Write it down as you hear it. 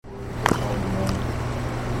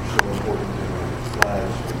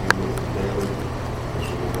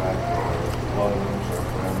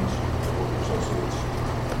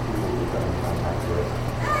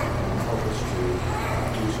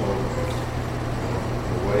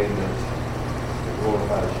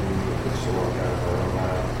edifies you, that puts the work out of our own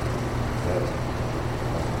life,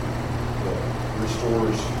 that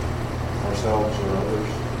restores ourselves or others,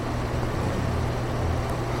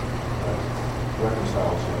 and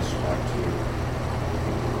reconciles us back to the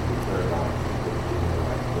people that we care about, people that we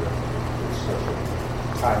interact with. It's such a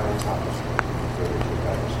timely topic and very good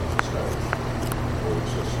guidance in the study. Lord,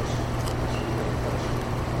 it's just a sweet place.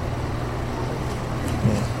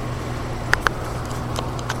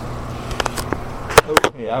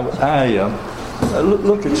 I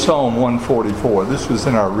look at Psalm 144. This was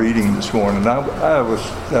in our reading this morning. I was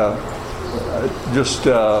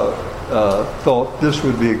thought this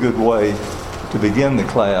would be a good way to begin the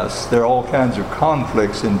class. There are all kinds of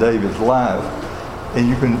conflicts in David's life, and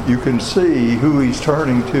you can see who he's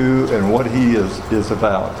turning to and what he is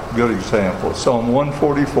about. Good example. Psalm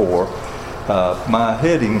 144. My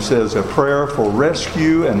heading says, "A prayer for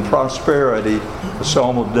rescue and prosperity," the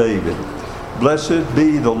Psalm of David. "Blessed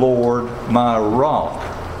be the Lord, my rock,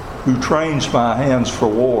 who trains my hands for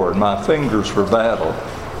war and my fingers for battle,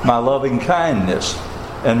 my loving kindness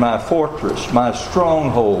and my fortress, my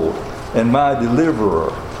stronghold and my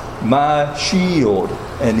deliverer, my shield,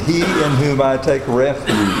 and he in whom I take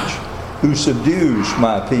refuge, who subdues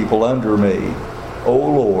my people under me. O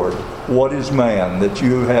Lord, what is man that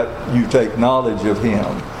you take knowledge of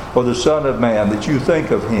him, or the Son of Man that you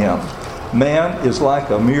think of him? Man is like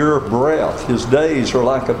a mere breath. His days are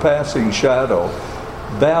like a passing shadow.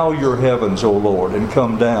 Bow your heavens, O Lord, and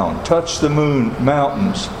come down. Touch the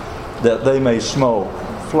mountains, that they may smoke.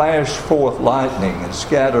 Flash forth lightning and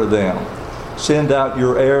scatter them. Send out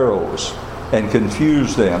your arrows and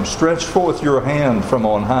confuse them. Stretch forth your hand from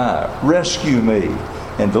on high. Rescue me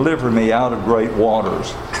and deliver me out of great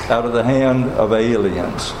waters, out of the hand of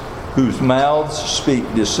aliens, whose mouths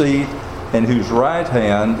speak deceit, and whose right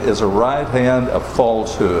hand is a right hand of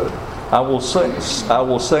falsehood. I will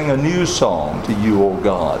sing a new song to you, O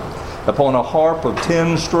God. Upon a harp of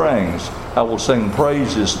 10 strings, I will sing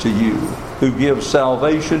praises to you, who gives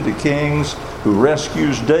salvation to kings, who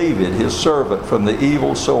rescues David, his servant, from the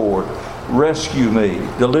evil sword. Rescue me,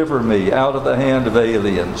 deliver me out of the hand of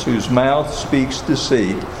aliens, whose mouth speaks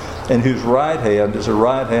deceit, and whose right hand is a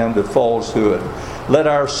right hand of falsehood. Let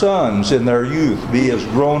our sons in their youth be as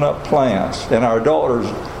grown-up plants, and our daughters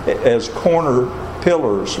as corner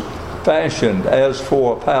pillars fashioned as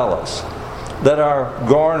for a palace. Let our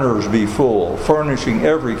garners be full, furnishing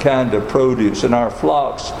every kind of produce, and our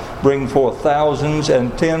flocks bring forth thousands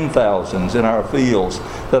and 10,000s in our fields.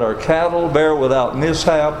 Let our cattle bear without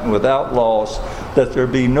mishap and without loss. Let there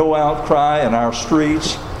be no outcry in our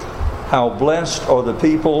streets. How blessed are the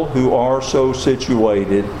people who are so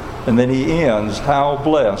situated. And then he ends, how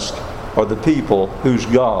blessed are the people whose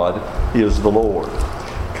God is the Lord.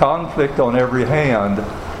 Conflict on every hand,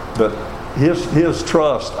 but his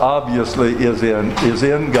trust obviously is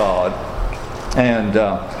in God, and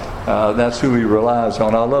that's who he relies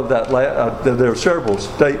on. I love that. There are several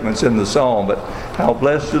statements in the psalm, but how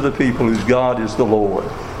blessed are the people whose God is the Lord,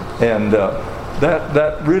 and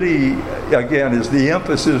that really again is the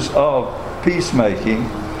emphasis of peacemaking.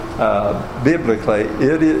 Biblically,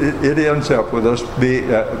 it ends up with us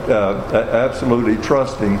being absolutely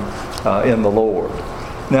trusting in the Lord.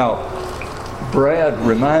 Now, Brad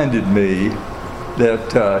reminded me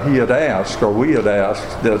that he had asked, or we had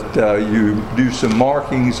asked, that you do some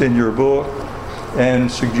markings in your book,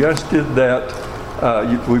 and suggested that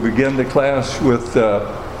we begin the class with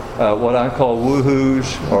what I call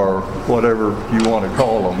woohoos, or whatever you want to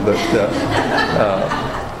call them. But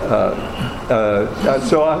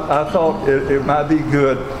so I thought it might be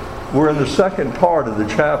good. We're in the second part of the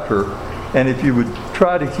chapter, and if you would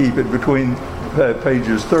try to keep it between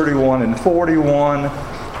pages 31 and 41,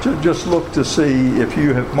 just look to see if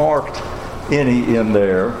you have marked any in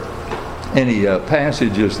there, any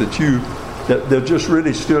passages that just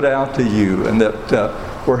really stood out to you and that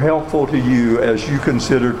were helpful to you as you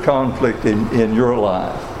considered conflict in your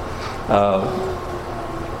life.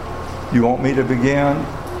 You want me to begin?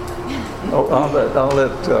 Oh, I'll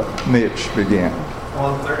let Mitch begin.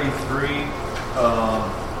 133,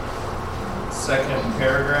 second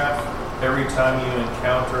paragraph. Every time you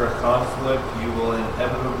encounter a conflict, you will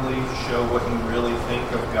inevitably show what you really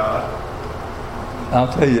think of God. I'll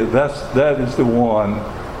tell you, that is the one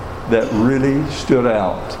that really stood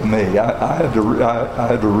out to me. I had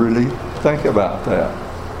to really think about that.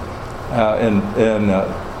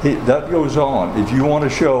 That goes on. If you want to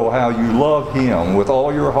show how you love Him with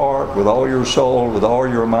all your heart, with all your soul, with all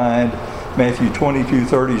your mind, Matthew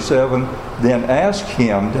 22:37, then ask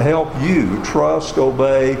Him to help you trust,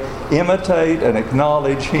 obey, imitate, and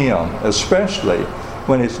acknowledge Him, especially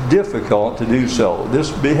when it's difficult to do so. This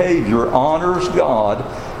behavior honors God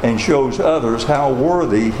and shows others how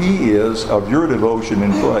worthy He is of your devotion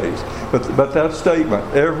and praise. But that statement,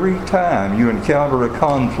 every time you encounter a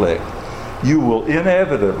conflict, you will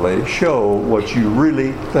inevitably show what you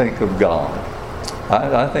really think of God.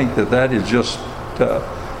 I think that is just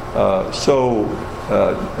so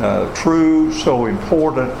true, so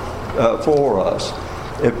important for us.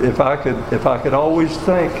 If I could always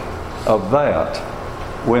think of that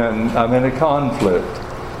when I'm in a conflict,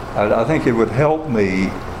 I think it would help me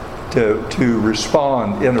to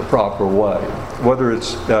respond in a proper way, whether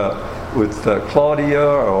it's with Claudia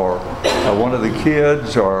or one of the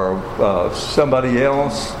kids or somebody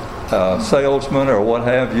else, salesman or what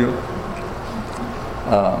have you.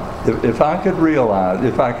 If I could realize,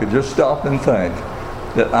 if I could just stop and think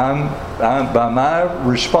that I'm by my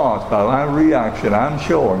response, by my reaction, I'm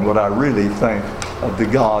showing what I really think of the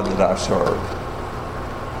God that I serve.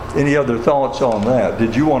 Any other thoughts on that?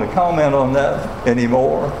 Did you want to comment on that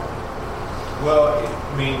anymore? Well,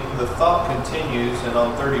 I mean, the thought continues, and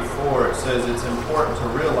on 34 it says it's important to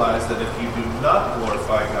realize that if you do not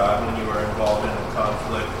glorify God when you are involved in a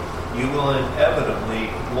conflict, you will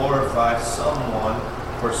inevitably glorify someone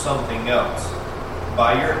or something else.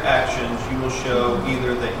 By your actions, you will show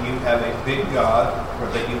either that you have a big God or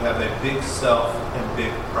that you have a big self and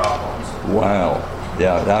big problems. Wow.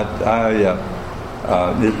 Yeah,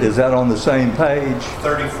 is that on the same page?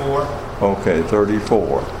 34. Okay,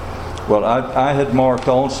 34. Well, I had marked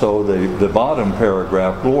also the bottom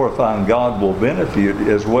paragraph, glorifying God will benefit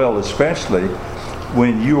as well, especially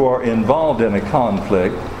when you are involved in a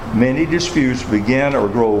conflict. Many disputes begin or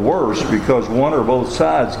grow worse because one or both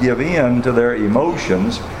sides give in to their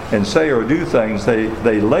emotions and say or do things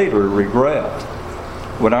they later regret.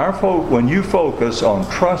 When you focus on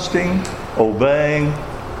trusting, obeying,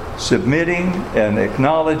 submitting, and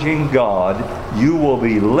acknowledging God, you will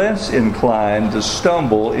be less inclined to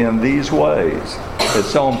stumble in these ways. As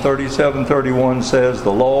Psalm 37:31 says,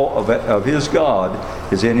 the law of his God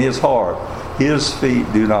is in his heart. His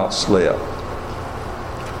feet do not slip.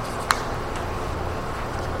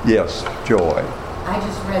 Yes, Joy. I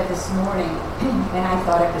just read this morning, and I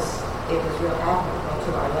thought it was real applicable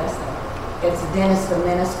to our lesson. It's Dennis the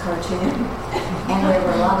Menace cartoon, and there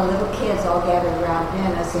were a lot of little kids all gathered around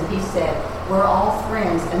Dennis, and he said, "We're all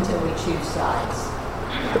friends until we choose sides."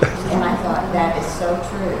 And I thought that is so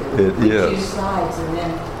true. It we is. choose sides, and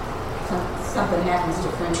then something happens to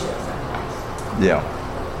friendship sometimes. Yeah.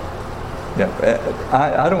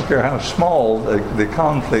 I don't care how small the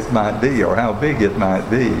conflict might be or how big it might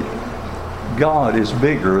be. God is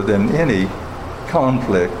bigger than any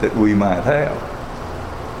conflict that we might have.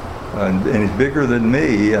 And he's bigger than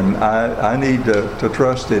me, and I need to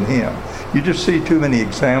trust in him. You just see too many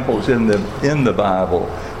examples in the Bible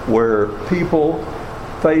where people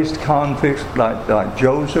faced conflicts like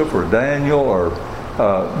Joseph or Daniel or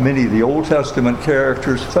many of the Old Testament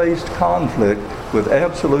characters faced conflict with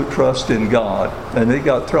absolute trust in God, and they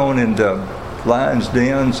got thrown into lions'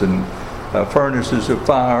 dens and furnaces of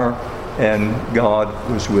fire, and God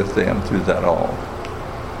was with them through that all.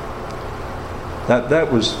 That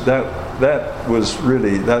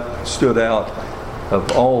stood out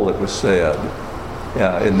of all that was said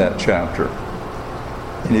in that chapter.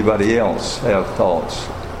 Anybody else have thoughts?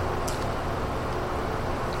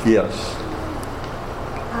 Yes.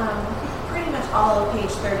 Pretty much all of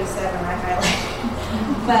page 37 I highlighted.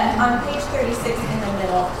 But on page 36 in the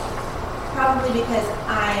middle, probably because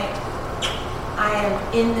I am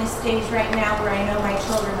in this stage right now where I know my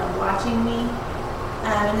children are watching me.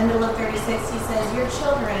 In the middle of 36, he says, your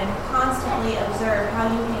children constantly observe how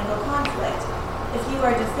you handle conflict. If you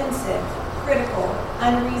are defensive, critical,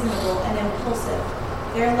 unreasonable, and impulsive,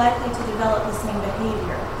 they're likely to develop the same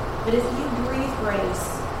behavior. But if you breathe grace,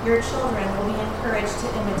 your children will be encouraged to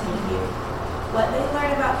imitate you. What they learn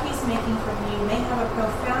about peacemaking from you may have a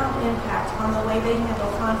profound impact on the way they handle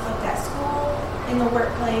conflict at school, in the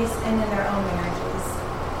workplace, and in their own marriages.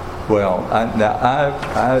 Well,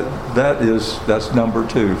 that's number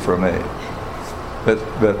 2 for me. But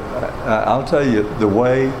I'll tell you, the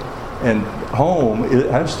way, and home, it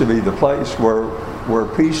has to be the place where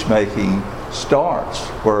peacemaking starts,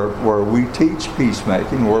 where we teach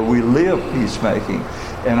peacemaking, where we live peacemaking.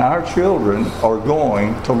 And our children are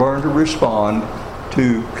going to learn to respond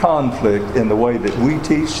to conflict in the way that we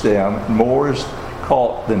teach them. More is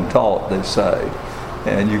caught than taught, they say.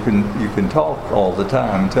 And you can talk all the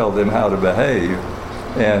time and tell them how to behave,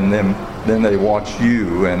 and then they watch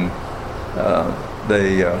you, and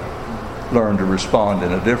they learn to respond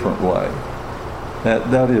in a different way.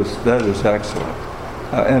 That is excellent.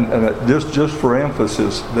 and just for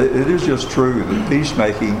emphasis, it is just true that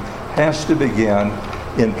peacemaking has to begin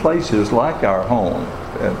in places like our home.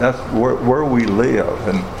 And that's where we live,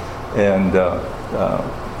 and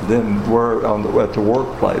then we're at the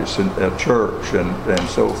workplace and at church and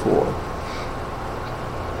so forth.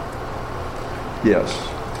 Yes.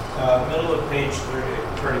 Middle of page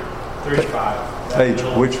 35.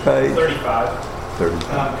 Which page? 35. 35.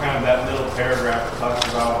 Kind of that middle paragraph that talks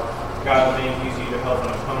about God may use you to help an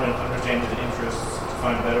opponent understand his interests, to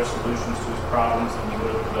find better solutions to his problems than you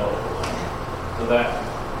would have developed alone. So that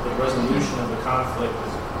the resolution of the conflict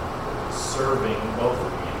is serving both of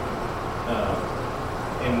you.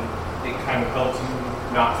 And it kind of helps you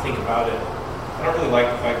not think about it. I don't really like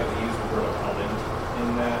the fact that they use the word opponent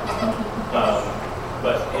in that.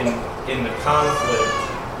 But in the conflict,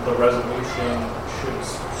 the resolution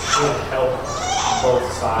should help both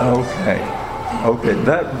sides. Okay,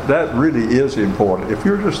 that really is important. If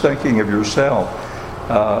you're just thinking of yourself,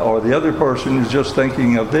 or the other person is just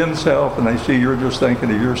thinking of themselves, and they see you're just thinking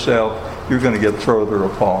of yourself, you're going to get further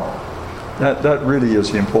apart. That really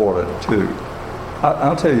is important too.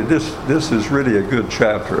 I'll tell you, this is really a good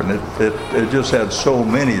chapter, and it just had so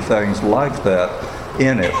many things like that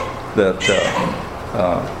in it that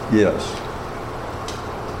yes.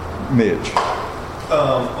 Mitch.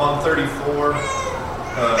 On 34,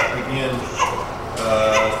 again,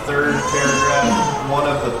 third paragraph, one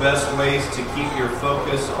of the best ways to keep your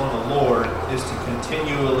focus on the Lord is to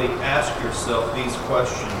continually ask yourself these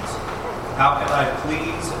questions. How can I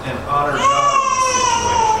please and honor God in this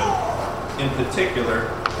situation? In particular,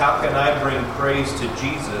 how can I bring praise to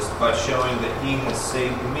Jesus by showing that He has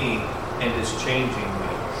saved me and is changing me?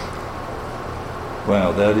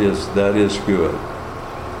 Wow, that is good.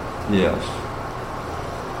 Yes.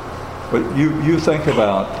 But you think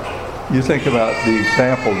about the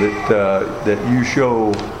example that you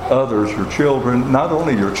show others, your children, not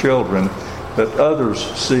only your children, but others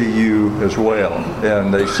see you as well,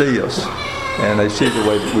 and they see us, and they see the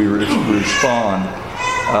way that we respond.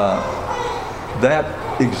 That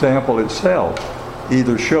example itself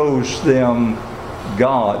either shows them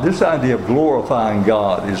God. This idea of glorifying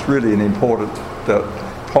God is really an important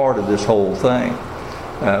part of this whole thing.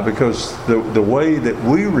 Because the way that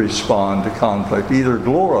we respond to conflict either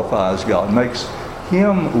glorifies God, makes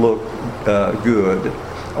Him look good,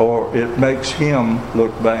 or it makes Him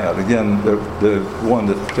look bad. Again, the one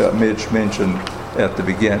that Mitch mentioned at the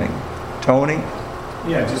beginning. Tony?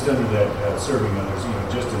 Yeah, just under that serving others,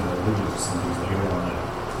 just in the religious and things later on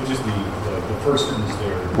that. It's just the first sentence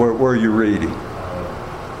there. Where are you reading?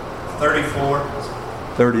 34.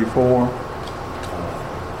 34.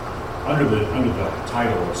 Under the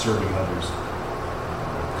title of serving others,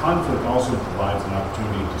 conflict also provides an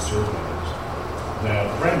opportunity to serve others.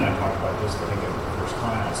 Now, Brad and I talked about this, I think, in the first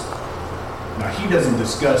class. Now, he doesn't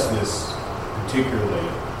discuss this particularly,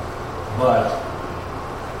 but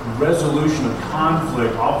resolution of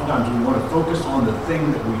conflict, oftentimes we want to focus on the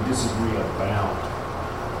thing that we disagree about.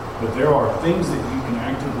 But there are things that you can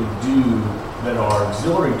actively do that are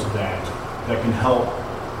auxiliary to that can help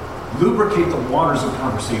lubricate the waters of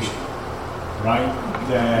conversation. Right?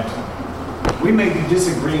 That we may be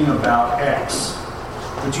disagreeing about X,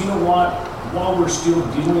 but you know what? While we're still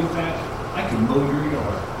dealing with that, I can mow your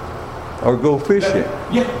yard. Or go fishing.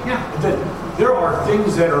 That there are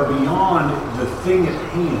things that are beyond the thing at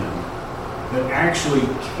hand that actually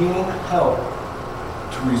can help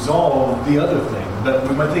to resolve the other thing. But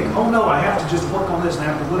we might think, oh no, I have to just work on this and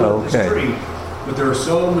I have to live on this tree. But there are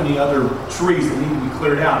so many other trees that need to be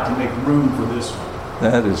cleared out to make room for this one.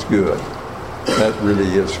 That is good. That really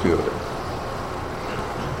is good.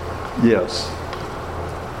 Yes.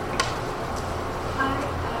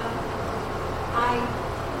 I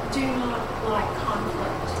do not like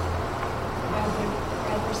conflict. I would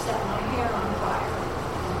rather set my hair on fire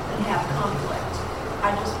than have conflict. I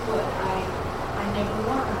just would. I never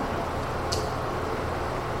learned.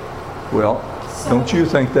 Well, don't you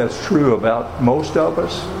think that's true about most of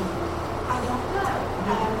us? I don't know.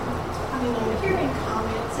 I'm hearing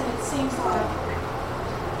comments, and it seems like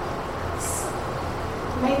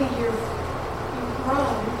maybe you've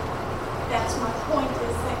grown. That's my point,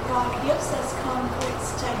 is that God gives us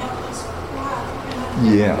conflicts to help us grow. And I've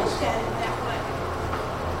never looked at it that way.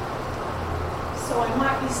 So I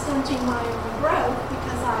might be stunting my own growth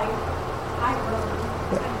because I grow.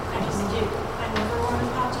 I just do. I never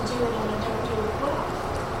learned how to do it, and I don't do it well.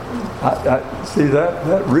 I see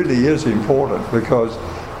that really is important, because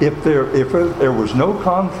if there was no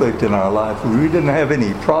conflict in our life, if we didn't have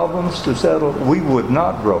any problems to settle, we would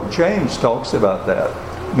not grow. James talks about that.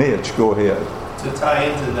 Mitch, go ahead. To tie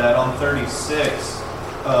into that, on 36,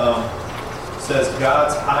 says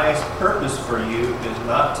God's highest purpose for you is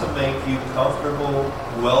not to make you comfortable,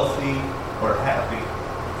 wealthy, or happy.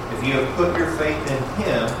 If you have put your faith in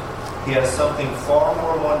Him, He has something far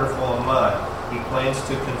more wonderful in mind. He plans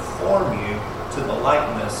to conform you to the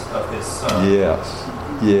likeness of His Son. Yes,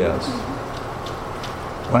 yes.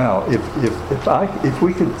 Wow, if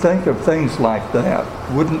we could think of things like that,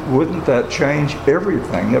 wouldn't that change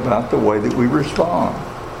everything about the way that we respond?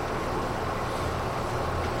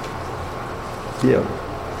 Yeah.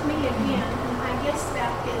 Me again, and I guess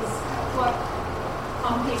that is what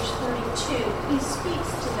on page 32 he speaks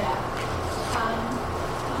to that,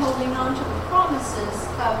 holding on to the promises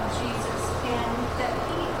of Jesus, and that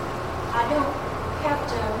I don't have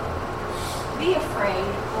to be afraid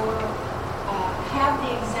or have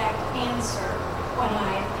the exact answer when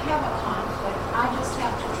I have a conflict. I just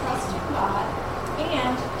have to trust in God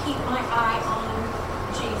and keep my eye on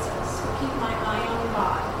Jesus, keep my eye on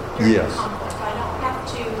God during Yes. the conflict. I don't have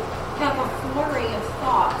to have a flurry of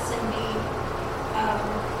thoughts and be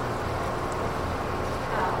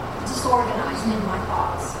disorganized in my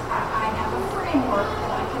thoughts. I have a framework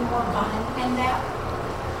that I can work on, and that,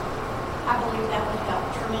 I believe that would help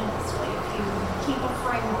tremendously if you keep a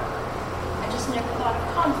framework. I just never thought of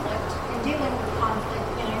conflict and dealing with conflict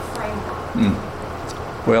in a framework.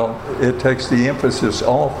 Well, it takes the emphasis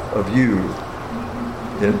off of you.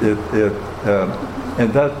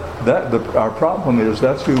 Our problem is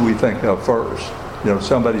that's who we think of first. You know,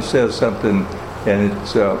 somebody says something and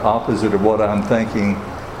it's opposite of what I'm thinking.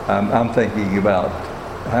 I'm thinking about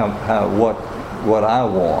what I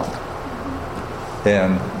want,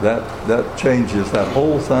 and that changes that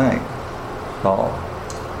whole thing.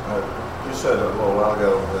 You said a little while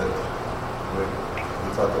ago that we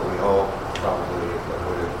thought that we all probably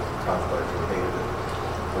avoided conflict and hated it,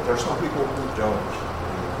 but there's some people who don't.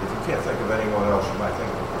 If you can't think of anyone else, you might think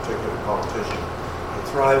of a particular politician that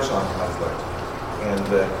thrives on conflict, and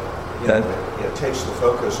it takes the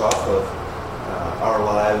focus off of our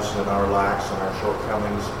lives and our lacks and our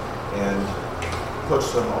shortcomings, and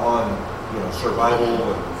puts them on,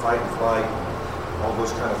 survival and fight and flight, and all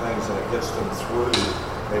those kind of things, and it gets them through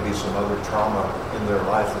maybe some other trauma in their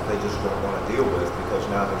life that they just don't want to deal with because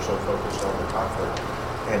now they're so focused on the conflict,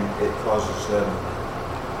 and it causes them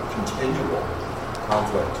continual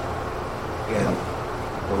conflict in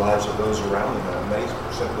the lives of those around them, and it may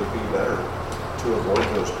simply be better to avoid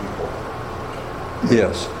those people.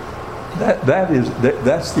 Yes.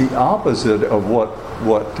 That's the opposite of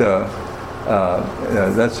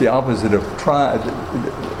that's the opposite of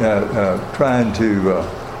trying to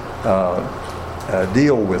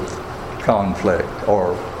deal with conflict,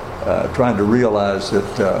 or trying to realize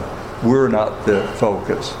that we're not the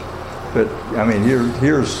focus. But I mean,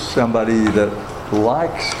 here's somebody that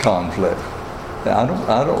likes conflict. I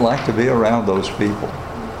don't like to be around those people.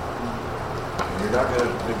 You're not going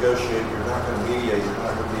to negotiate, you're not going to mediate, you're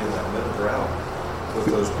not going to be in that middle ground with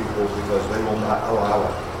those people because they will not allow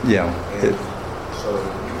it. Yeah. And so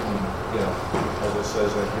you can, as it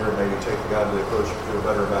says in here, maybe take the godly approach to feel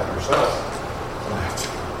better about yourself.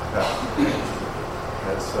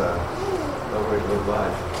 That's no way to live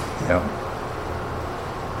life. Yeah.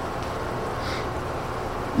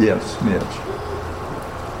 Yes, Mitch.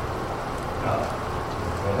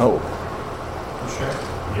 Oh. Sure.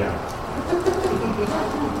 Yeah.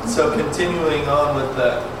 So continuing on with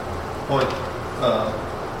that point,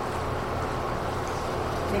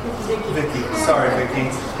 Vicky. Sorry, Vicky.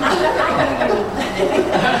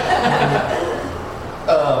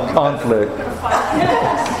 Conflict.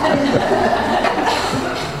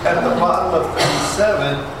 At the bottom of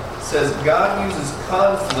 37 says God uses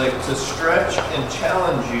conflict to stretch and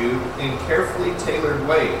challenge you in carefully tailored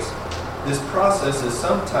ways. This process is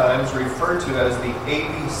sometimes referred to as the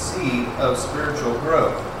ABC of spiritual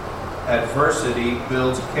growth. Adversity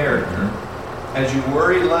builds character. As you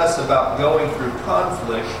worry less about going through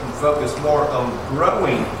conflict and focus more on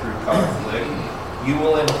growing through conflict, you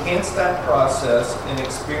will enhance that process and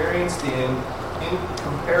experience the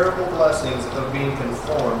incomparable blessings of being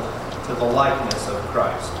conformed to the likeness of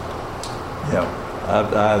Christ. Yeah,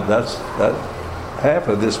 that's half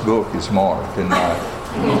of this book is marked in mine.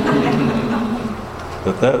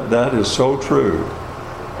 But that is so true.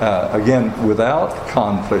 Again, without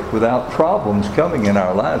conflict, without problems coming in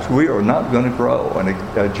our lives, we are not going to grow. And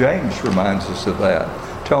James reminds us of that.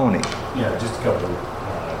 Tony. Yeah, just a couple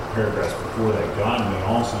paragraphs before that. God may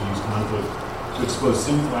also use conflict to expose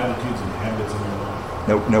sinful attitudes and habits in your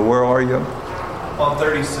life. Now where are you? On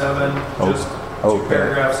 37, just two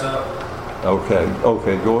paragraphs up.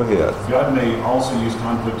 Okay, go ahead. God may also use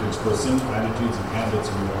conflict to expose sinful attitudes and habits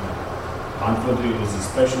in your life. Conflict is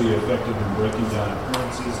especially effective in breaking down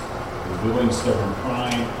appearances, revealing stubborn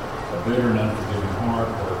pride, a bitter and unforgiving heart,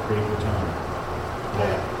 or a critical tongue.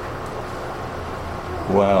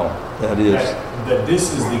 Wow, that is. That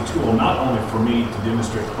this is the tool not only for me to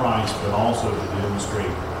demonstrate Christ, but also to demonstrate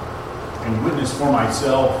and witness for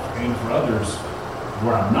myself and for others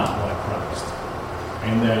where I'm not like Christ.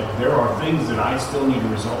 And that there are things that I still need to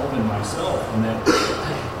resolve in myself. And that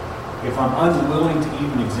if I'm unwilling to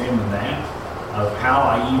even examine that, of how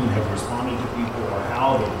I even have responded to people or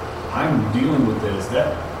how that I'm dealing with this,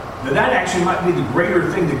 that actually might be the greater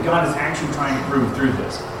thing that God is actually trying to prove through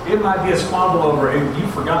this. It might be a squabble over, hey, you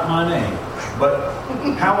forgot my name. But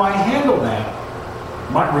how I handle that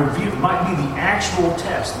might be the actual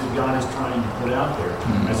test that God is trying to put out there,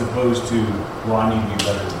 as opposed to, well, I need to be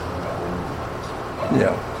better than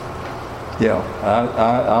that. Yeah.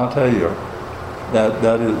 I'll tell you,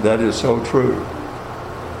 that is so true.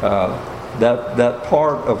 That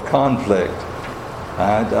part of conflict,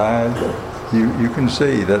 you can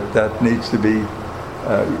see that needs to be.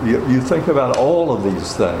 You think about all of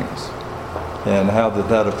these things, and how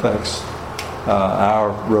that affects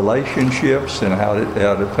our relationships, and how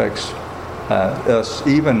it affects us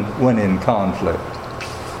even when in conflict.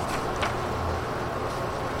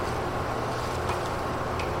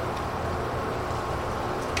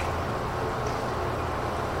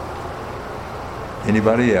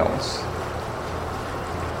 Anybody else?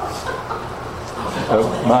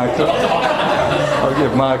 Micah? I'll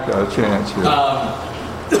give Micah a chance here.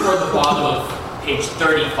 Toward the bottom of page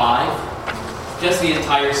 35, just the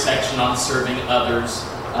entire section on serving others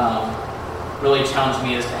really challenged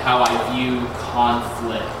me as to how I view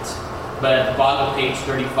conflict. But at the bottom of page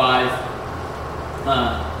 35,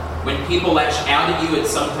 when people lash out at you,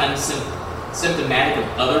 it's sometimes symptomatic of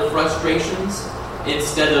other frustrations.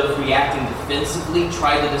 Instead of reacting defensively,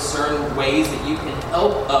 try to discern ways that you can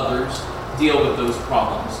help others deal with those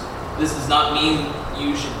problems. This does not mean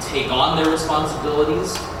you should take on their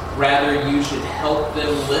responsibilities. Rather, you should help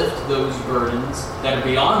them lift those burdens that are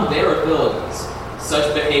beyond their abilities.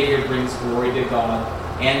 Such behavior brings glory to God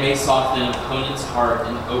and may soften an opponent's heart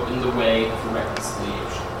and open the way for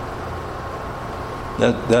reconciliation.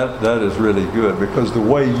 That is really good, because the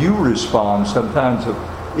way you respond sometimes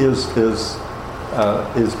is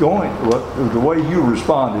going. The way you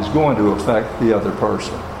respond is going to affect the other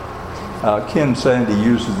person. Ken Sandy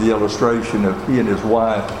uses the illustration of he and his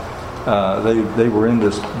wife. They were in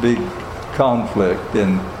this big conflict,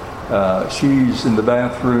 and she's in the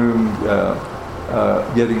bathroom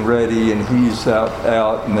getting ready, and he's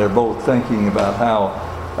out, and they're both thinking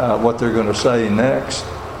about what they're going to say next.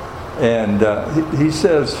 And he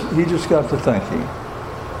says he just got to thinking,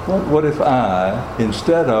 what if I,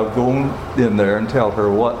 instead of going in there and tell her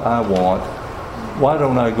what I want, why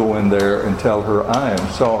don't I go in there and tell her I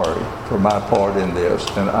am sorry for my part in this,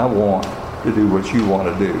 and I want to do what you want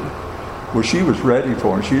to do. Well, she was ready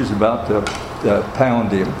for him. She was about to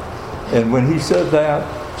pound him. And when he said that,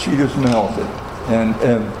 she just melted. And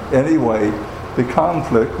anyway, the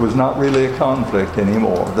conflict was not really a conflict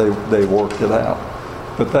anymore. They worked it out.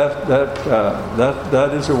 But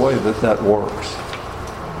that is a way that works.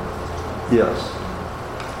 Yes.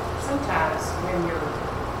 Sometimes when you're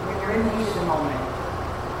in the heat of the moment,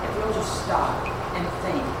 if you'll just stop and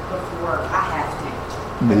think before I have to.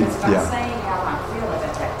 Because by saying how I'm feeling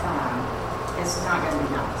at that time, it's not going to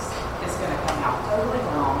be nice. It's going to come out totally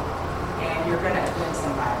wrong, and you're going to offend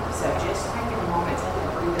somebody. So just taking a moment, taking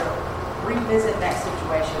a breather, revisit that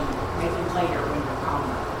situation maybe later when you're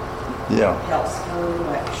calmer. Yeah. Helps so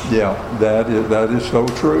much. Yeah, that is so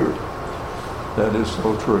true. That is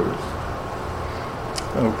so true.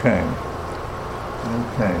 Okay,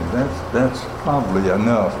 that's probably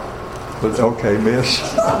enough. But okay, Miss.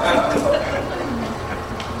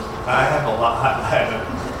 I have a lot.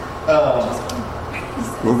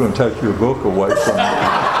 We're going to take your book away from you.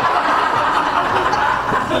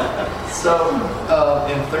 So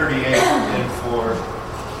in 38 and for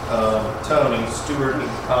Tony,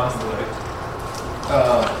 stewarding conflict.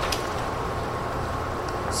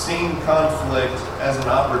 Seeing conflict as an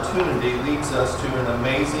opportunity leads us to an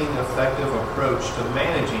amazing, effective approach to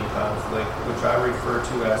managing conflict, which I refer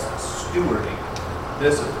to as stewarding.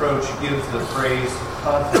 This approach gives the phrase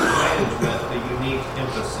conflict management a unique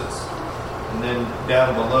emphasis. And then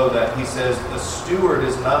down below that, he says, the steward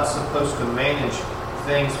is not supposed to manage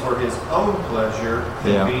things for his own pleasure,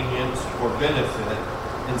 convenience, or benefit.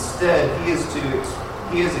 Instead, he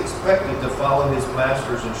is expected to follow his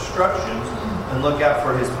master's instructions and look out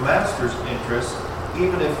for his master's interests,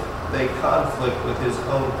 even if they conflict with his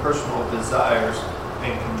own personal desires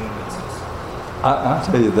and conveniences. I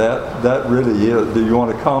tell you, that really is. Do you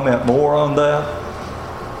want to comment more on that?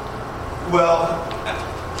 Well,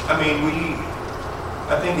 I mean,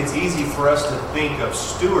 I think it's easy for us to think of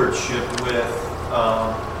stewardship with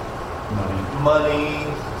money,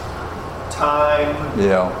 time.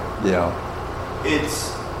 Yeah.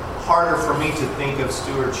 It's harder for me to think of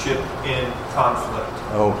stewardship in conflict.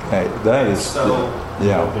 Okay, that is So,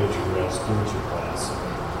 yeah. Update your stewardship class.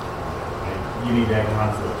 You need that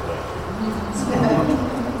conflict.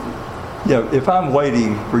 Yeah, if I'm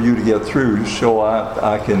waiting for you to get through so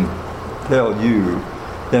I can tell you,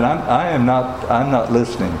 then I'm not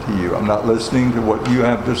listening to you. I'm not listening to what you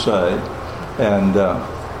have to say, and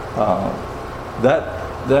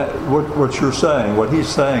what you're saying, what he's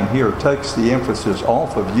saying here, takes the emphasis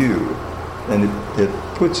off of you, and it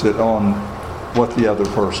puts it on what the other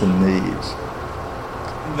person needs.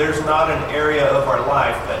 there's not an area of our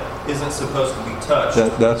life that isn't supposed to be touched.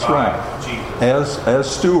 That's by right. Jesus. As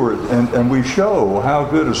steward, and we show how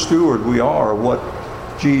good a steward we are, what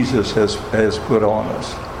Jesus has put on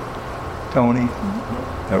us. Tony?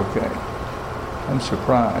 Okay. I'm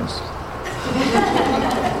surprised.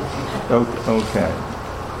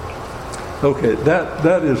 Okay,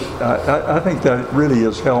 that is, I think that really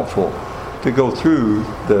is helpful to go through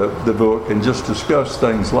the book and just discuss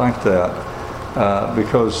things like that,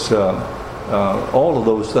 because all of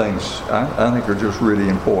those things I think are just really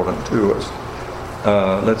important to us.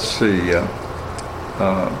 Let's see.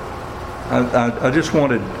 I just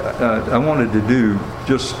wanted to do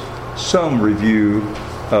just some review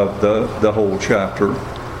of the whole chapter,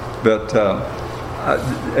 but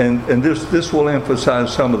and this will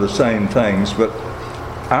emphasize some of the same things. But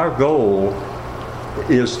our goal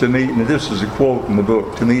is to meet, and this is a quote in the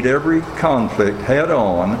book, to meet every conflict head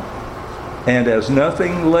on, and as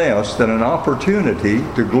nothing less than an opportunity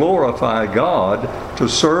to glorify God, to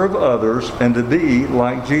serve others, and to be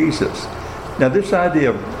like Jesus. Now, this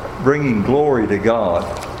idea of bringing glory to God,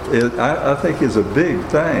 I think, is a big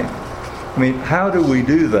thing. I mean, how do we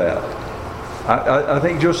do that? I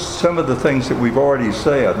think just some of the things that we've already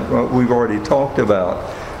said, we've already talked about,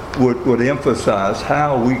 would emphasize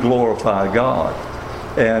how we glorify God.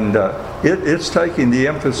 And it's taking the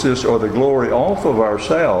emphasis or the glory off of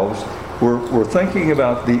ourselves. We're thinking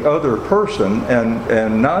about the other person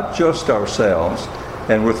and not just ourselves.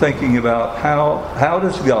 And we're thinking about how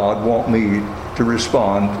does God want me to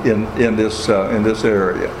respond in this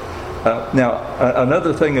area. Now,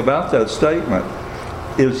 another thing about that statement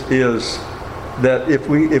is that if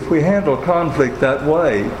we handle conflict that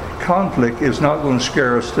way, conflict is not going to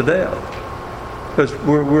scare us to death, because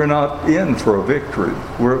we're not in for a victory.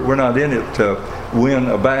 We're not in it to win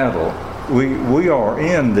a battle. We are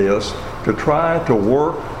in this to try to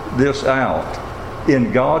work this out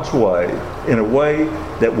in God's way, in a way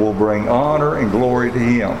that will bring honor and glory to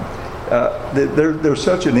Him. There's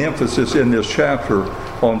such an emphasis in this chapter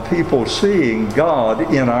on people seeing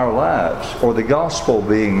God in our lives, or the gospel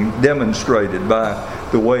being demonstrated by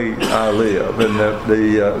the way I live, and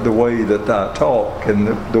the way that I talk, and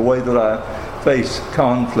the way that I face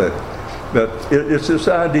conflict. But it's this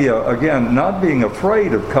idea, again, not being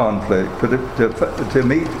afraid of conflict, but to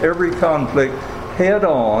meet every conflict head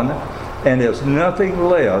on, and as nothing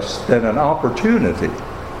less than an opportunity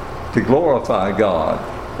to glorify God,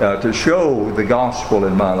 to show the gospel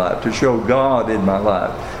in my life, to show God in my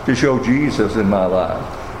life, to show Jesus in my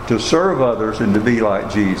life, to serve others and to be like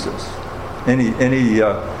Jesus. Any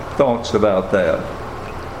thoughts about that?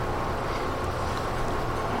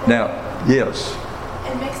 Now, yes.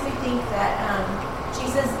 It makes me think that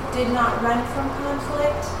Jesus did not run from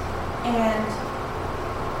conflict, and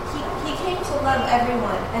he came to love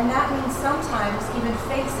everyone, and that means sometimes even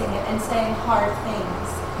facing it and saying hard things.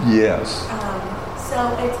 Yes. So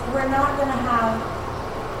we're not going to have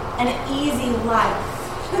an easy life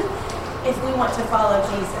if we want to follow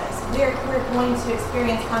Jesus. We're going to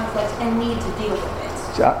experience conflict and need to deal with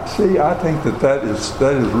it. See, I think that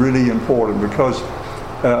is really important, because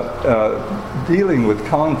dealing with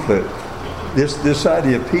conflict, this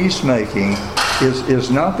idea of peacemaking is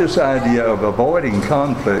not this idea of avoiding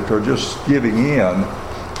conflict or just giving in.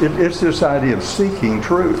 It's this idea of seeking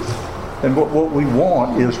truth. And what we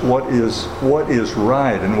want is what is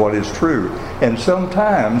right and what is true. And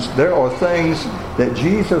sometimes there are things that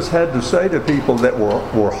Jesus had to say to people that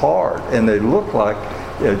were hard, and they look like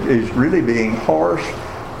he's really being harsh.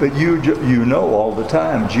 But you know all the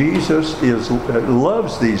time, Jesus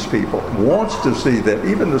loves these people, wants to see them.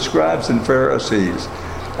 Even the scribes and Pharisees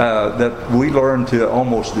that we learn to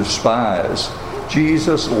almost despise,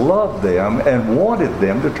 Jesus loved them and wanted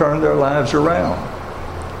them to turn their lives around.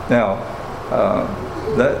 Now,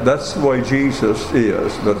 that's the way Jesus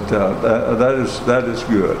is. But that is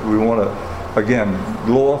good. We want to, again,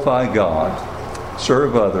 glorify God,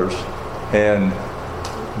 serve others, and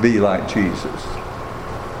be like Jesus.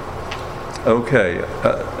 Okay.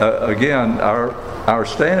 Again, our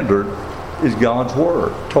standard is God's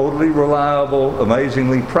Word. Totally reliable,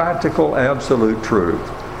 amazingly practical, absolute truth.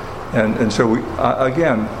 And so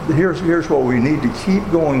again, here's what we need to keep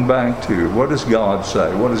going back to. What does God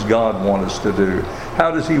say? What does God want us to do? How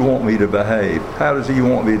does He want me to behave? How does He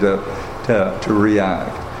want me to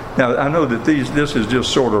react? Now, I know that this is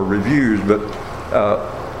just sort of reviews, but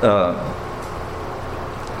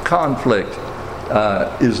conflict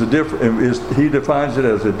he defines it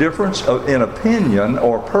as a difference in opinion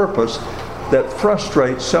or purpose that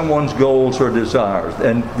frustrates someone's goals or desires.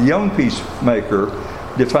 And the young Peacemaker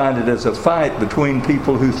defined it as a fight between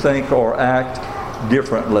people who think or act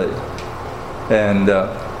differently. And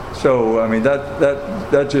so, I mean,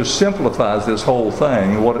 that just simplifies this whole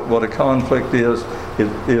thing. What a conflict is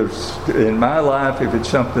in my life, if it's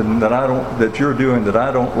something that you're doing that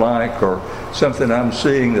I don't like, or something I'm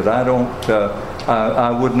seeing that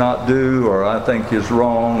I would not do, or I think is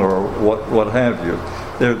wrong, or what have you.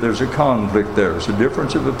 There's a conflict there. It's a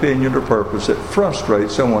difference of opinion or purpose that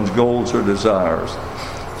frustrates someone's goals or desires.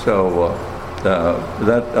 So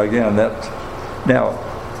now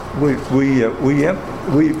we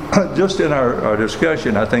just in our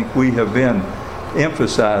discussion, I think we have been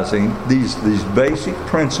emphasizing these basic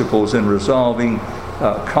principles in resolving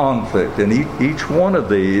conflict, and each one of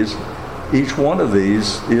these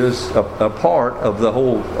is a part of the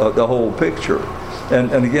whole picture.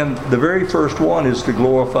 And again, the very first one is to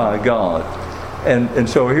glorify God. And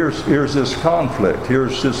so here's this conflict.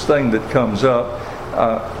 Here's this thing that comes up.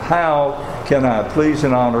 How can I please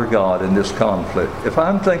and honor God in this conflict? If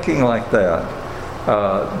I'm thinking like that,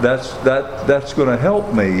 that's going to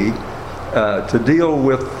help me to deal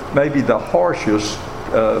with maybe the harshest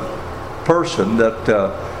person that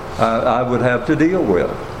I would have to deal with.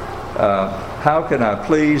 How can I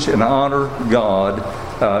please and honor God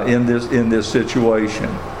in this situation?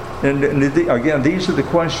 And again, these are the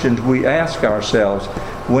questions we ask ourselves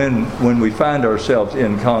when we find ourselves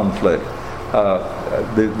in conflict.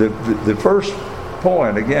 The first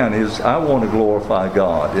point, again, is I want to glorify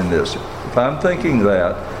God in this. If I'm thinking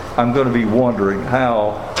that, I'm going to be wondering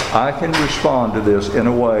how I can respond to this in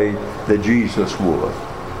a way that Jesus would.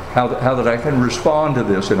 How that I can respond to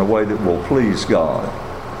this in a way that will please God.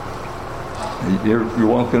 You're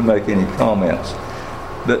welcome to make any comments.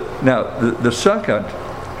 Now, the second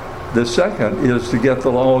is to get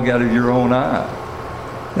the log out of your own eye.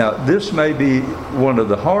 Now, this may be one of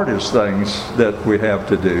the hardest things that we have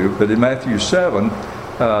to do, but in Matthew 7,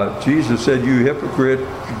 Jesus said, "You hypocrite,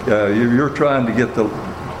 you're trying to get the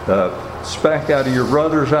speck out of your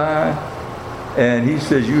brother's eye." And He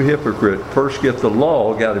says, "You hypocrite, first get the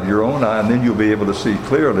log out of your own eye, and then you'll be able to see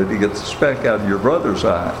clearly to get the speck out of your brother's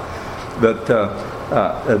eye." But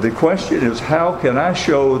the question is, how can I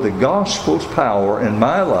show the gospel's power in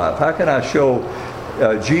my life? How can I show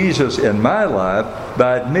Jesus in my life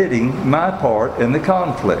by admitting my part in the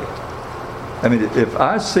conflict? I mean, if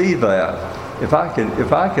I see that, if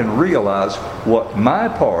I can realize what my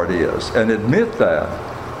part is and admit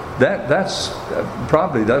that's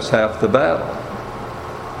half the battle.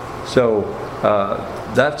 So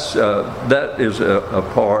that is a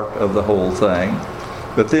part of the whole thing.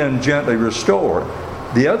 But then gently restore.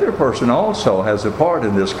 The other person also has a part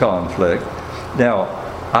in this conflict. Now,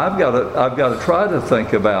 I've got to try to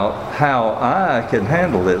think about how I can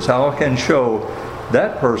handle this, how I can show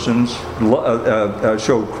that person's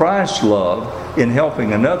show Christ's love in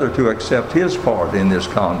helping another to accept his part in this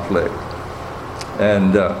conflict.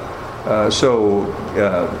 And so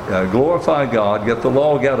glorify God, get the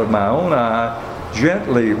log out of my own eye,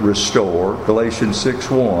 gently restore, Galatians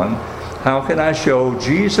 6:1. How can I show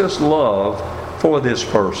Jesus' love for this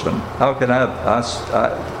person? How can I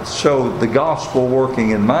show the gospel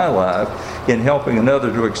working in my life in helping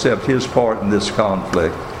another to accept his part in this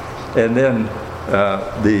conflict? And then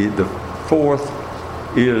the fourth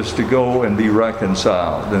is to go and be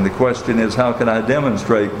reconciled. And the question is, how can I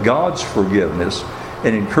demonstrate God's forgiveness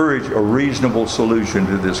and encourage a reasonable solution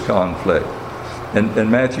to this conflict? And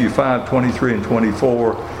in Matthew 5:23 and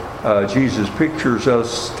 24, Jesus pictures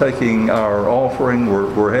us taking our offering.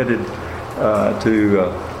 We're headed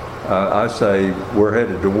we're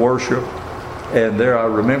headed to worship. And there I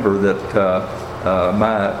remember that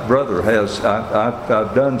my brother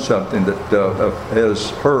I've done something that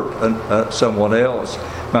has hurt someone else.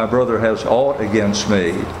 My brother has aught against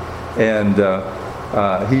me. And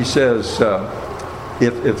he says,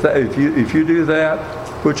 if you do that,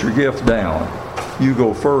 put your gift down. You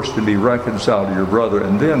go first to be reconciled to your brother,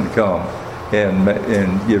 and then come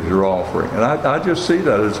and give your offering. And I just see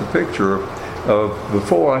that as a picture of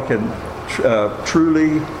before I can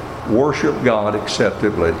truly worship God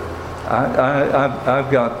acceptably,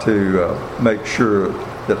 I've got to make sure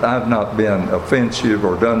that I've not been offensive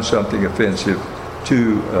or done something offensive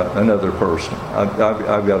to another person. I've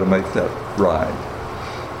got to make that right.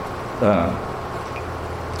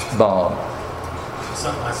 Bob.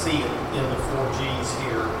 Something I see in the 4Gs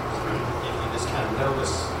here, if you just kind of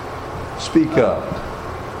notice. Speak up.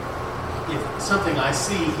 If something I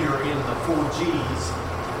see here in the 4Gs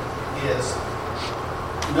is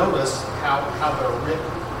notice how they're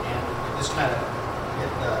written, and it just kind of it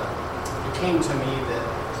came to me that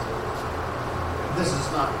this is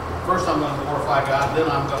not. First, I'm going to glorify God, then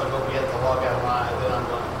I'm going to go get the log out of my eye, then I'm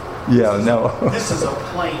going to. Yeah, no. This is a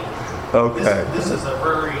plan. Okay. This is a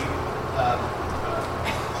very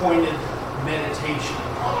pointed meditation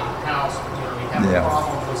on how you have a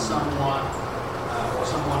problem with someone, or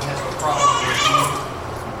someone has a problem with you.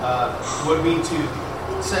 Would be to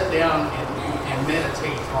sit down and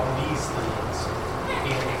meditate on these things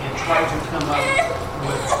and try to come up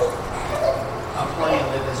with a plan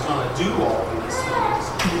that is going to do all these things.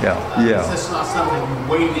 This is not something you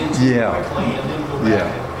wade into quickly and then go back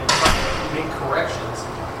and try to make corrections.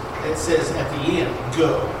 It says at the end,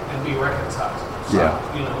 go and be reconciled. So,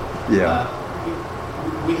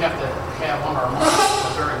 we have to have on our mind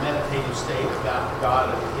a very meditative state about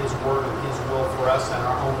God and His Word and His will for us, and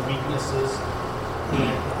our own weaknesses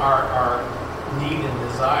and our need and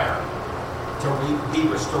desire to be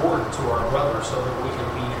restored to our brother, so that we can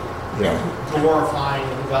be glorifying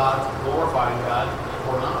God. If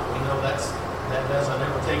we're not, we know that doesn't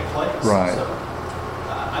ever take place. Right. So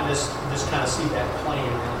I just kind of see that plan,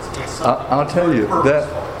 and it's something. I'll tell you that.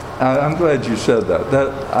 I'm glad you said that.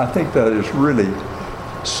 I think that is really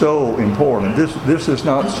so important. This is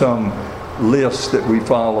not some list that we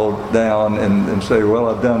follow down and say, well,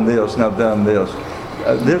 I've done this and I've done this.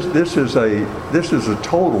 This is a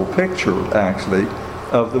total picture, actually,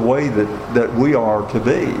 of the way that we are to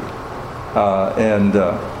be,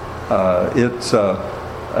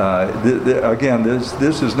 again,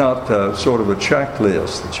 this is not sort of a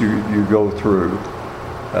checklist that you go through.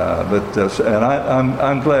 And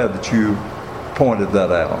I'm glad that you pointed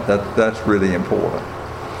that out. That's really important.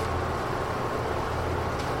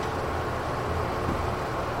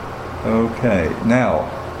 Okay, now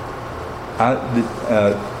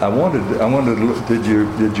I wanted to look. Did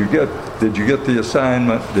you get the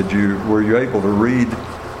assignment? Were you able to read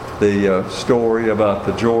the story about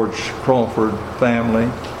the George Crawford family?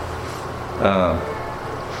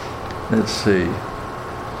 Let's see.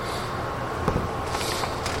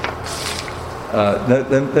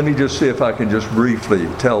 Let me just see if I can just briefly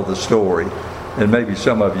tell the story, and maybe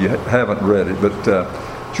some of you haven't read it, but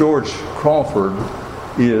George Crawford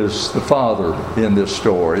is the father in this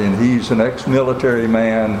story, and he's an ex-military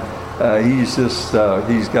man. He's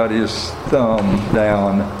got his thumb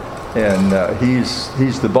down, and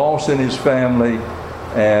he's the boss in his family,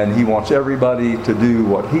 and he wants everybody to do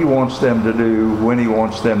what he wants them to do when he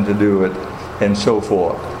wants them to do it, and so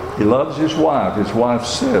forth. He loves his wife. His wife's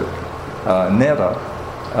sick. Netta,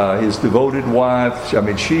 his devoted wife. I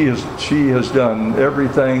mean, she has done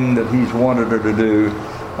everything that he's wanted her to do.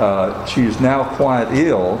 She's now quite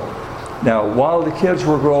ill. Now, while the kids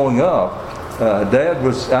were growing up, Dad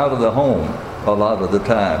was out of the home a lot of the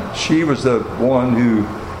time. She was the one who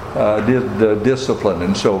did the discipline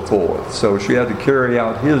and so forth. So she had to carry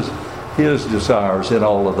out his desires in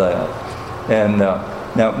all of that. And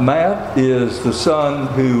now Matt is the son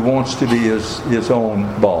who wants to be his own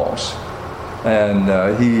boss. And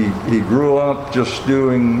he grew up just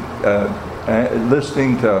doing,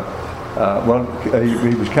 listening to,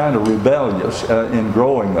 he was kind of rebellious in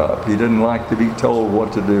growing up. He didn't like to be told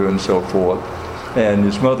what to do and so forth. And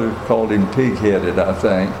his mother called him pig-headed, I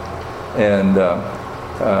think. And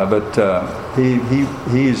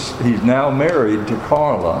he's now married to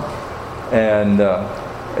Carla, and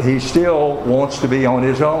he still wants to be on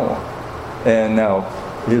his own. And now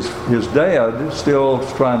his dad still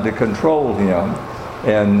is trying to control him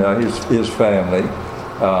and his family.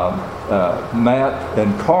 Matt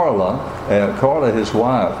and Carla, his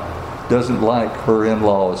wife, doesn't like her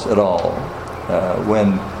in-laws at all.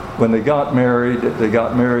 When they got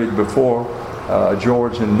married before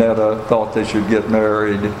George and Netta thought they should get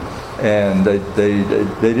married, and they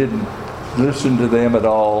didn't listen to them at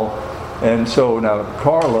all. And so now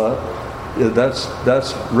Carla, that's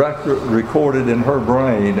recorded in her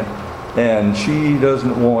brain, and she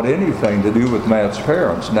doesn't want anything to do with Matt's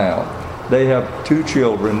parents now. they have 2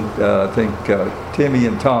 children, I think Timmy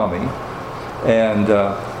and Tommy. And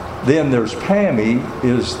then there's Pammy,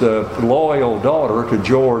 is the loyal daughter to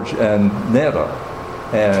George and Netta.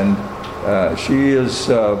 And she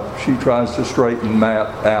tries to straighten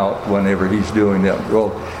Matt out whenever he's doing that.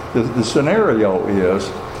 Well, the scenario is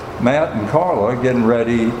Matt and Carla getting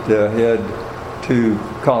ready to head to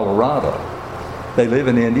Colorado. They live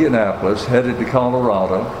in Indianapolis, headed to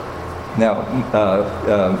Colorado. Now,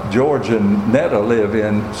 George and Netta live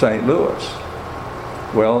in St. Louis.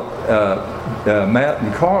 Well, Matt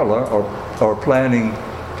and Carla are planning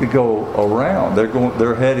to go around.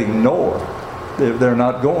 They're heading north. They're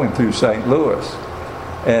not going through St. Louis.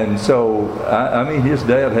 And so, I mean, his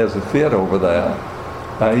dad has a fit over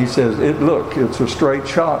that. He says, look, it's a straight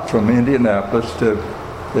shot from Indianapolis to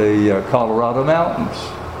the Colorado mountains.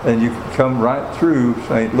 And you can come right through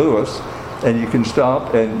St. Louis, and you can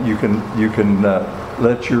stop, and you can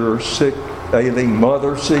let your sick, ailing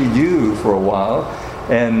mother see you for a while,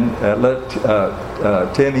 and let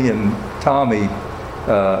Timmy and Tommy,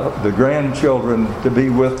 the grandchildren, to be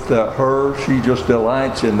with her. She just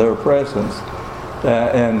delights in their presence.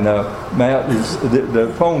 And Matt is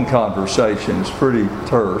the phone conversation is pretty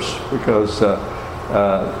terse, because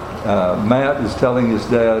Matt is telling his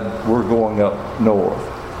dad, we're going up north,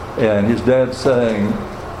 and his dad's saying,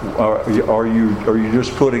 are you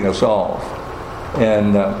just putting us off?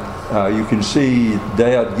 And you can see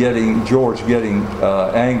George getting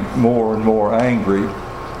more and more angry,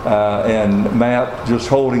 and Matt just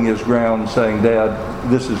holding his ground, saying,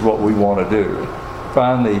 Dad, this is what we want to do.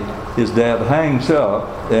 Finally, his dad hangs up,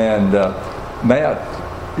 and Matt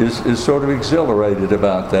is sort of exhilarated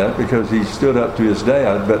about that, because he stood up to his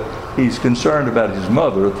dad, but he's concerned about his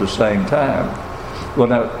mother at the same time. Well,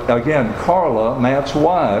 now, again, Carla, Matt's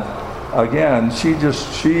wife, again, she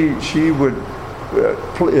would,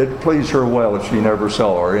 it'd please her well if she never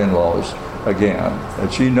saw her in-laws again.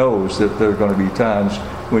 And she knows that there are going to be times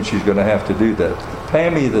when she's going to have to do that.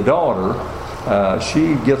 Pammy, the daughter,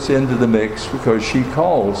 she gets into the mix because she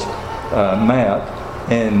calls Matt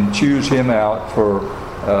and chews him out for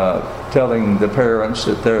telling the parents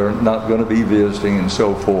that they're not going to be visiting and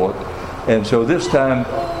so forth. And so this time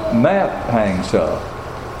Matt hangs up,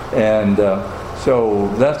 and so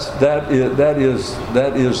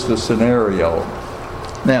that is the scenario.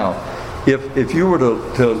 Now, if you were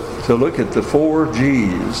to look at the 4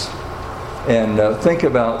 G's and think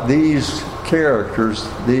about these characters,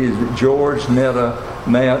 these George, Netta,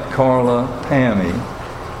 Matt, Carla, Pammy,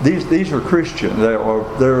 these are Christian.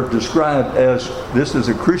 They're described as, this is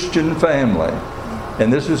a Christian family,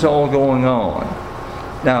 and this is all going on.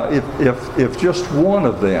 Now, if just one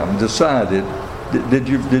of them decided, did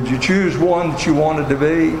you choose one that you wanted to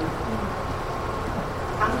be?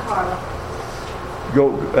 I'm Carla.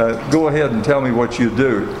 Go ahead and tell me what you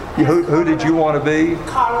do. Who did you want to be?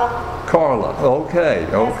 Carla. Carla. Okay.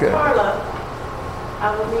 As Carla,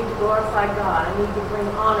 I would need to glorify God. I need to bring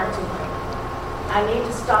honor to Him. I need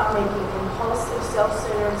to stop making impulsive,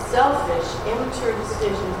 self-centered, selfish, immature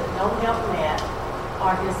decisions that don't help Matt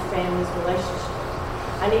or his family's relationship.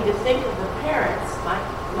 I need to think of the parents,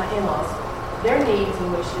 my in-laws, their needs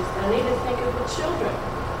and wishes, and I need to think of the children,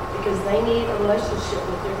 because they need a relationship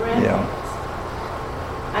with their grandparents.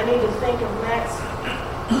 Yeah. I need to think of Matt's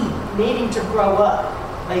needing to grow up,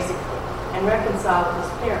 basically, and reconcile with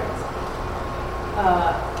his parents.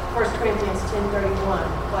 1 Corinthians 10:31,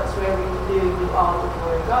 whatsoever you do all to the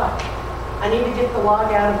glory of God. I need to get the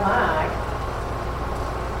log out of my eye.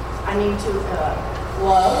 I need to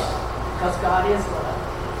love, because God is love.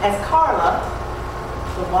 As Carla,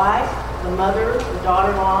 the wife, the mother, the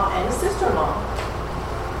daughter-in-law, and the sister-in-law.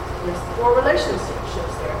 There's 4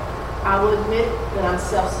 relationships there. I will admit that I'm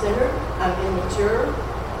self-centered, I'm immature,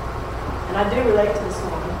 and I do relate to this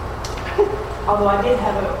woman. Although I did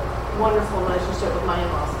have a wonderful relationship with my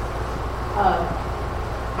in-laws.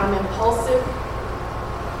 I'm impulsive.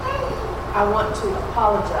 I want to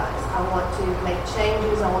apologize. I want to make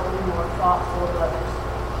changes. I want to be more thoughtful of others.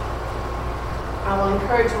 I will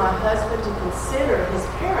encourage my husband to consider his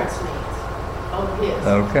parents' needs over his.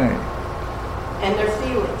 Okay. And their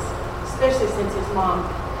feelings, especially since his mom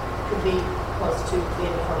could be close to the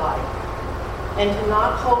end of her life. And to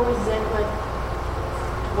not hold resentment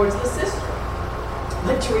towards the sister,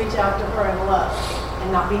 but to reach out to her in love and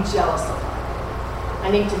not be jealous of her. I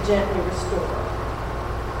need to gently restore her.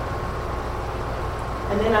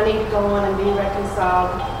 And then I need to go on and be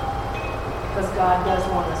reconciled, because God does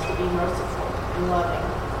want us to be merciful and loving.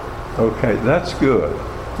 Okay, that's good.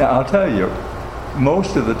 Now, I'll tell you,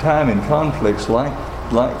 most of the time in conflicts, like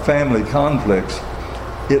family conflicts,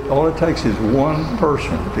 all it takes is one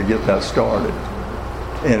person to get that started.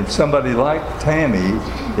 And somebody like Tammy,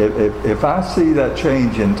 if I see that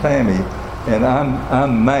change in Tammy, and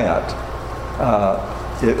I'm Matt,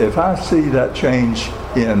 if I see that change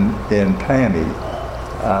in Tammy,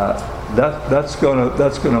 that's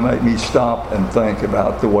gonna make me stop and think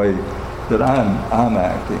about the way that I'm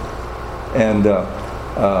acting. And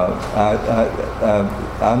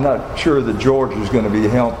I'm not sure that George is going to be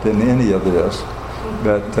helped in any of this,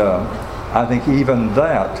 but I think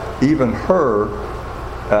even her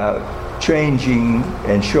changing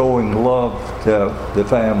and showing love to the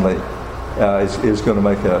family is going to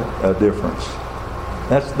make a difference.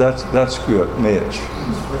 That's good, Mitch.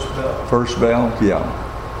 First bell, yeah.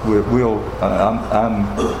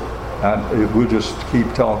 We'll just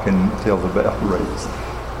keep talking until the bell rings.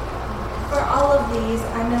 For all of these,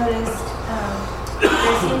 I noticed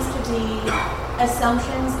there seems to be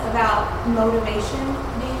assumptions about motivation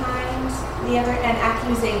behind the other and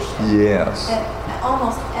accusation. Yes. And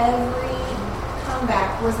almost every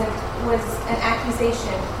comeback was an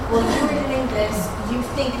accusation. Well, you were doing this, you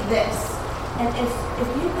think this. And if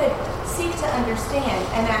you could seek to understand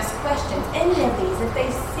and ask questions, any of these, if they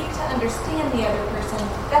seek to understand the other person,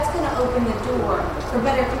 that's going to open the door for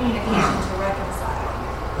better communication to reconcile.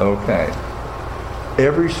 Okay.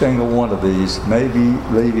 Every single one of these may be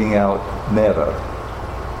leaving out meta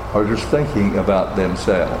or just thinking about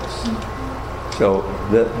themselves. So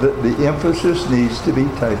the emphasis needs to be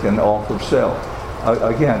taken off of self.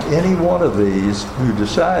 Again, any one of these who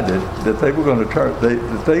decided that they were going to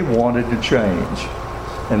that they wanted to change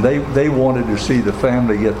and they wanted to see the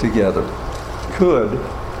family get together could,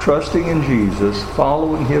 trusting in Jesus,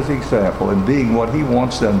 following his example and being what he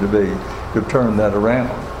wants them to be, could turn that around.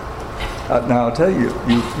 Now I'll tell you,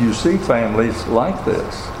 you see families like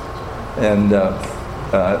this, and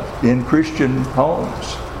in Christian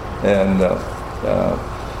homes, and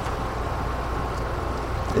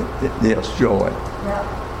yes, Joy. Well,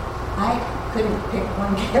 I couldn't pick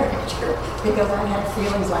one character because I had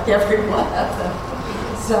feelings like every one of them.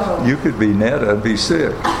 So you could be Netta and be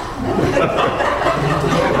sick. But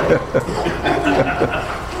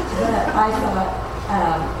I thought,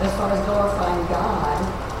 as far as glorifying God,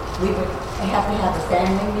 we would have to have a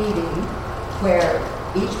family meeting where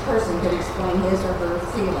each person could explain his or her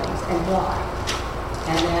feelings and why.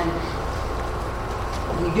 And then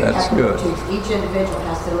you do have to look to, each individual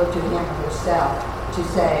has to look to him or herself to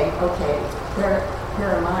say, okay, where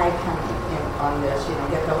am I coming in on this?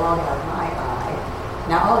 Get the log out of my eye.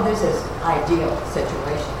 Now all of this is ideal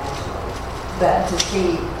situation actually, but to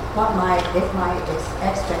see if my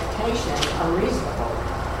expectations are reasonable.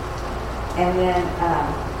 And then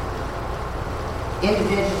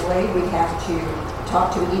individually, we have to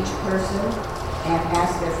talk to each person and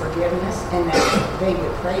ask their forgiveness, and that they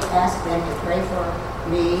would ask them to pray for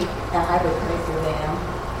me, and I would pray for them.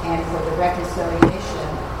 And for the reconciliation,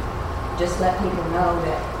 just let people know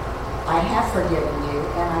that I have forgiven you,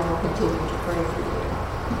 and I will continue to pray for you.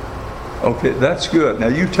 Okay, that's good. Now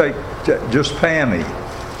you take just Pammy.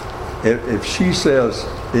 If she says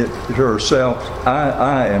it to herself,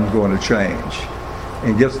 I am going to change,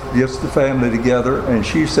 and gets the family together, and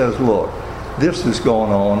she says, look, this has gone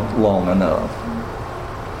on long enough,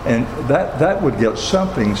 and that would get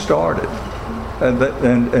something started,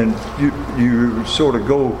 and you sort of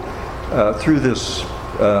go through this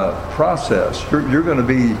process. You're going to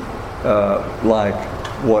be like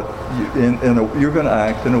what you're going to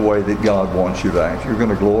act in a way that God wants you to act. You're going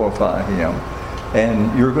to glorify Him,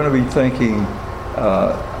 and you're going to be thinking,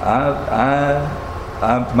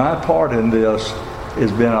 my part in this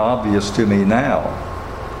has been obvious to me now,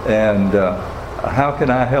 and how can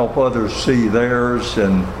I help others see theirs,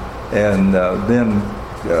 and then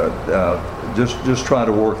just try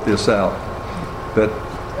to work this out. But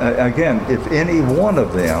again, if any one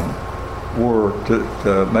of them were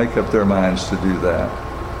to make up their minds to do that,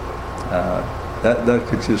 that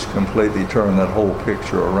could just completely turn that whole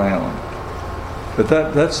picture around. But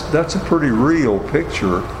that's a pretty real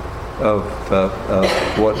picture of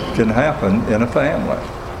what can happen in a family.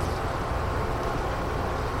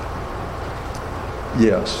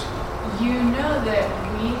 Yes. You know that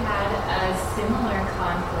we had a similar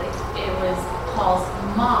conflict. It was Paul's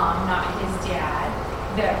mom, not his dad,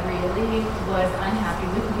 that really was unhappy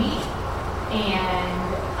with me. And,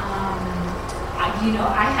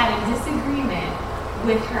 I had a disagreement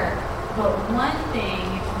with her. But one thing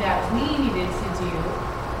that we needed to do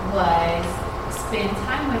was spend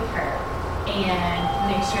time with her and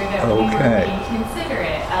make sure that we were being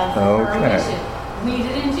considerate of her wishes. We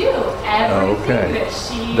didn't do everything that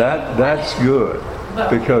she That's wanted. good.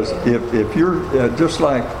 Because if you're just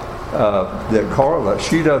like that Carla,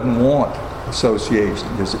 she doesn't want association.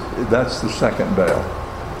 That's the second bell.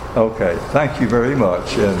 Okay, thank you very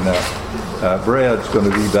much. And Brad's going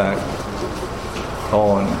to be back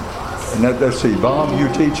on. And let's see, Bob, you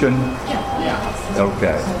teaching? Yeah.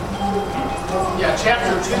 Okay. Yeah,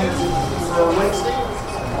 chapter 2 for Wednesday.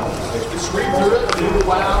 Just read through it, do the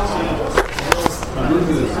wow.